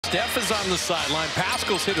Steph is on the sideline.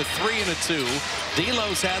 Pascal's hit a 3 and a 2.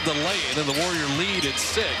 D'Lo's had the lay-in, and the Warrior lead at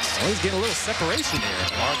 6. Well, he's getting a little separation here.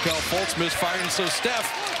 Markelle Fultz misfiring. So, Steph,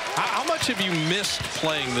 how much have you missed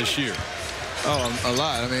playing this year? Oh, a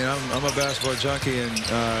lot. I mean, I'm a basketball junkie, and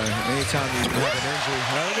anytime you have an injury,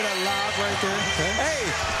 look at that lob right there. Okay. Hey,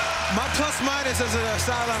 my plus-minus as a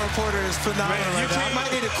sideline reporter is phenomenal. Man, I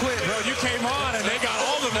might need to quit. Bro, you came on, and they got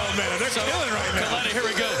all the momentum. They're killing right now. Here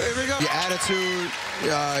we go. Here we go. Your attitude,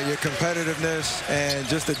 your competitiveness, and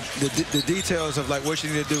just the details of like what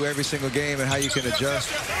you need to do every single game and how you can adjust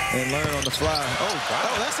and learn on the fly. Oh,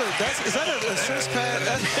 wow. Is that a assist pad?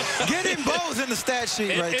 Get him both in the stat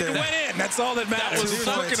sheet right there. It went in. That's all that matters. He was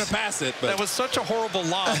looking to pass it. But that was such a horrible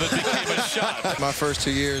lob. It became a shot. My first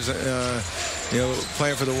 2 years,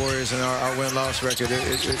 playing for the Warriors and our win-loss record,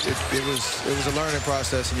 it was a learning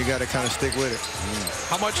process, and you got to kind of stick with it.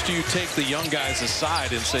 How much do you take the young guys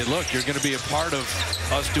aside and say, look, you're going to be a part of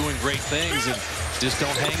us doing great things, and just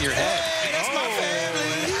don't hang your head? Hey, that's my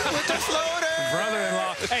family with the floater.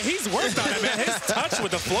 Brother-in-law. Hey, he's worked on it, man. His touch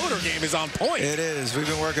with the floater game is on point. It is. We've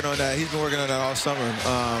been working on that. He's been working on that all summer.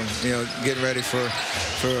 Getting ready for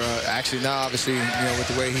actually now, obviously, with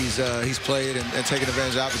the way he's played and taking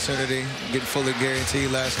advantage of the opportunity, getting fully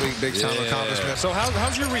guaranteed last week, big time accomplishment. So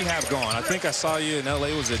how's your rehab going? I think I saw you in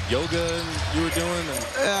LA. Was it yoga you were doing?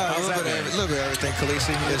 Yeah, a little bit of everything,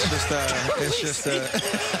 Khaleesi. It's just.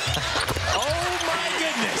 Oh my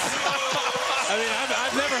goodness! I mean,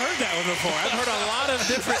 I've never heard that one before. I've heard a lot of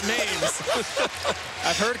different names.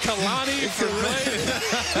 I've heard Kalani for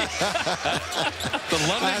the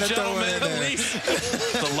London Gentleman,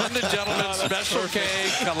 the London Gentleman, Special K,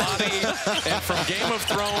 Kalani, and from Game of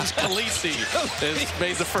Thrones, Khaleesi has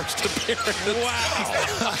made the first appearance. Wow!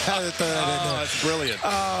 That's brilliant.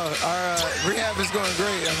 Our rehab is going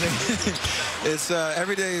great. I mean, it's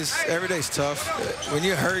every day's tough. When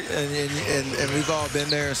you're hurt, and we've all been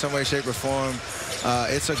there in some way, shape, or form.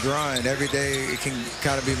 It's a grind. Every day it can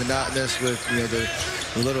kind of be monotonous with the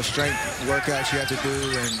little strength workouts you have to do,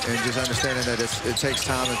 and just understanding that it takes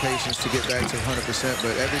time and patience to get back to 100%.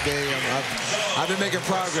 But every day I've been making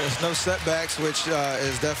progress. No setbacks, which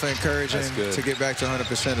is definitely encouraging to get back to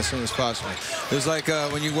 100% as soon as possible. It was like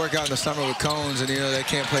when you work out in the summer with cones and they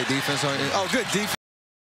can't play defense on you. Oh, good defense.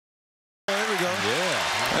 There we go.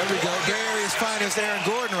 Yeah. There we go. Gary's finest Aaron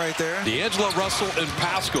Gordon right there. D'Angelo Russell and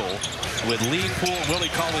Pascal with Lee Poole and Willie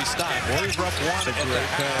Cauley-Stein. Warriors up 1 at the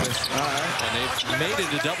half. All right. And they've made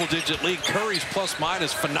it a double-digit lead. Curry's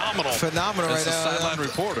plus-minus phenomenal. Phenomenal right now. Sideline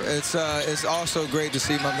reporter. It's also great to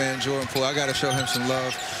see my man Jordan Poole. I got to show him some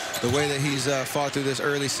love. The way that he's fought through this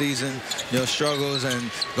early season, struggles,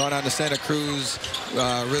 and gone out to Santa Cruz,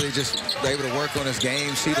 really just able to work on his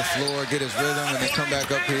game, see the floor, get his rhythm, and then come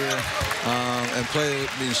back up here and play,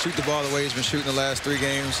 shoot the ball the way he's been shooting the last 3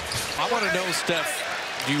 games. I want to know, Steph,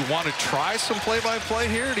 do you want to try some play-by-play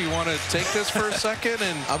here? Do you want to take this for a second?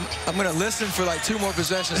 And I'm going to listen for like 2 more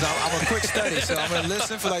possessions. I'm a quick study, so I'm going to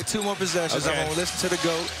listen for like 2 more possessions. Okay. I'm going to listen to the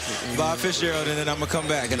GOAT, Bob Fitzgerald, and then I'm going to come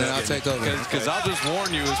back, and then I'll take over. Because I'll just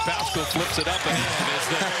warn you, as Pascal flips it up,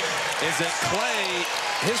 is that Clay,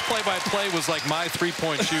 his play-by-play was like my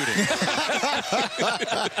 3-point shooting.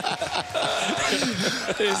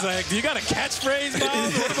 He's like, do you got a catchphrase,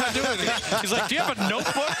 Bob? What am I doing? He's like, do you have a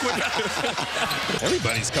notebook?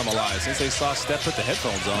 Everybody's come alive since they saw Steph put the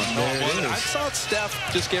headphones on. I saw Steph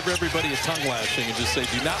just give everybody a tongue lashing and just say,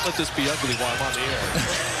 do not let this be ugly while I'm on the air.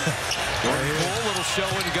 Jordan Poole, little show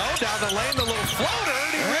and go. Down the lane, the little floater.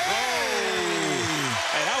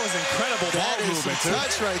 Hey, that was incredible ball movement.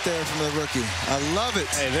 Touch right there from the rookie. I love it.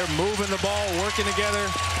 Hey, they're moving the ball, working together.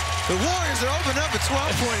 The Warriors are opening up a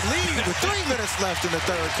 12-point lead with 3 minutes left in the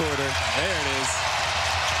 3rd quarter. There it is.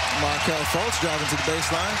 Markelle Fultz driving to the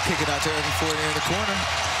baseline, kicking out to Evan Fournier in the corner.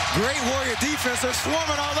 Great Warrior defense. They're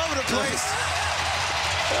swarming all over the place.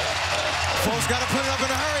 Fultz got to put it up in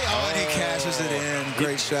a hurry. Oh, and he cashes it in.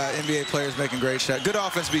 Great shot. NBA players making great shot. Good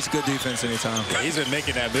offense beats good defense anytime. Yeah, he's been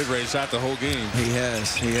making that mid-range shot the whole game. He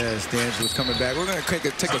has. D'Angelo's coming back. We're going to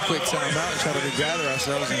take a quick timeout and try to regather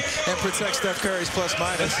ourselves and protect Steph Curry's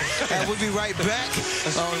plus-minus. And we'll be right back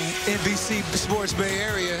on NBC Sports Bay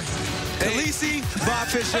Area. Khaleesi, Bob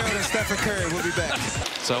Fitzgerald, and Stephen Curry. We'll be back.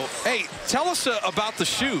 So, hey, tell us about the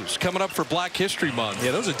shoes coming up for Black History Month.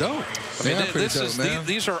 Yeah, those are dope. I mean,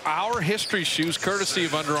 these are our history shoes, courtesy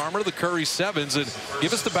of Under Armour, the Curry 7s. And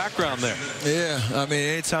give us the background there. Yeah, I mean,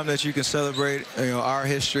 anytime that you can celebrate, our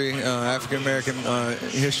history, African-American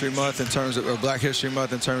History Month in terms of, or Black History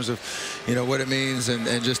Month in terms of, what it means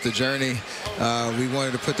and just the journey. We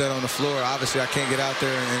wanted to put that on the floor. Obviously, I can't get out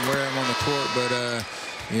there and wear them on the court, but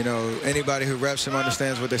You know, anybody who reps him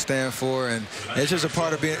understands what they stand for, and it's just a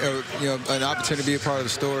part of being, you know, an opportunity to be a part of the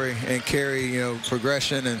story and carry, you know,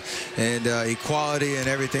 progression and equality and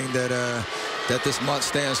everything that that this month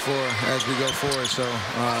stands for as we go forward. So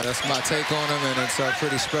that's my take on him, and it's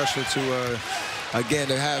pretty special to.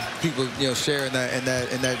 Again, to have people, you know, share in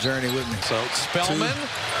that journey with me. So Spellman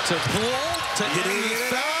to pull to get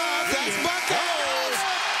it. That's buckets.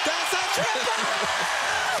 That's a triple.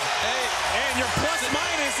 Hey, and your plus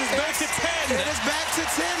minus is back to 10. It is back to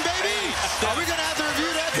 10, baby. Are we gonna have to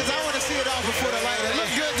review that? Because I want to see it all before the light. It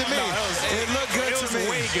looked good to me. It looked good to me.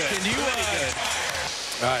 Way good. Can you?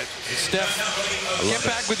 All right, Steph, get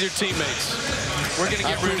back with your teammates. We're going to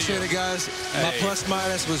get rid of you. I appreciate it, guys. My plus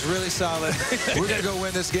minus was really solid. We're going to go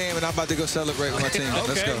win this game, and I'm about to go celebrate with my team. Okay,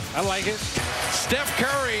 let's go. I like it. Steph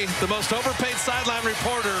Curry, the most overpaid sideline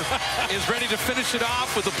reporter, is ready to finish it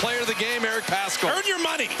off with the player of the game, Eric Paschal. Earn your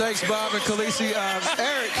money. Thanks, Bob and Khaleesi.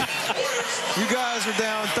 Eric, you guys were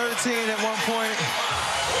down 13 at one point.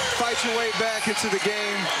 Fight your way back into the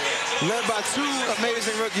game. Led by two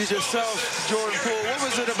amazing rookies, yourself, Jordan Poole. What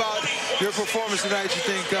was it about your performance tonight you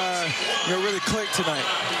think really clicked tonight?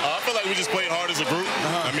 I feel like we just played hard as a group.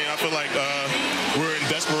 I mean, I feel like we're in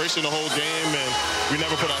desperation the whole game, and we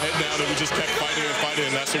never put our head down, and we just kept fighting and fighting,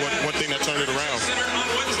 and that's one thing that turned it around.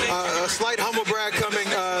 A slight humble brag coming.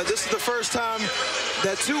 This is the first time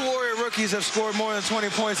that two Warrior rookies have scored more than 20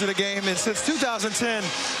 points in a game, and since 2010,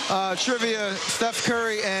 trivia, Steph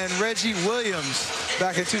Curry and Reggie Williams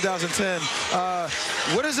back in 2010.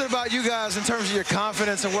 What is it about you guys in terms of your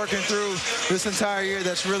confidence and working through this entire year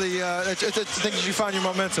that's really, I think you find your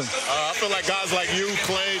momentum? I feel like guys like you,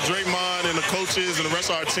 Clay, Draymond, and the coaches and the rest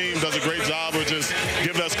of our team does a great job of just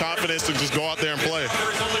giving us confidence to just go out there and play.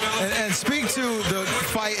 And speak to the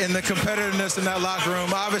fight and the competitiveness in that locker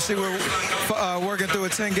room. Obviously, we're working through a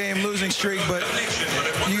 10-game losing streak, but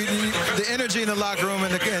the energy in the locker room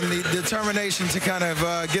and the determination to kind of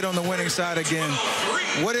get on the winning side again.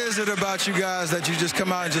 What is it about you guys that you just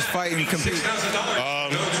come out and just fight and compete?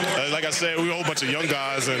 Like I said, we're a whole bunch of young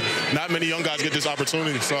guys, and not many young guys get this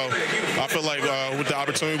opportunity. So I feel like with the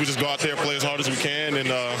opportunity, we just go out there, play as hard as we can, and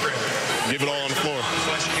give it all on the floor.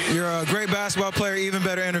 You're a great basketball player, even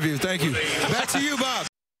better interview. Thank you. Back to you, Bob.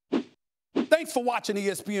 Thanks for watching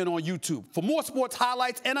ESPN on YouTube. For more sports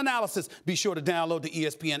highlights and analysis, be sure to download the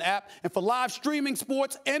ESPN app. And for live streaming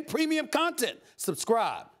sports and premium content,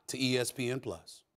 subscribe to ESPN+.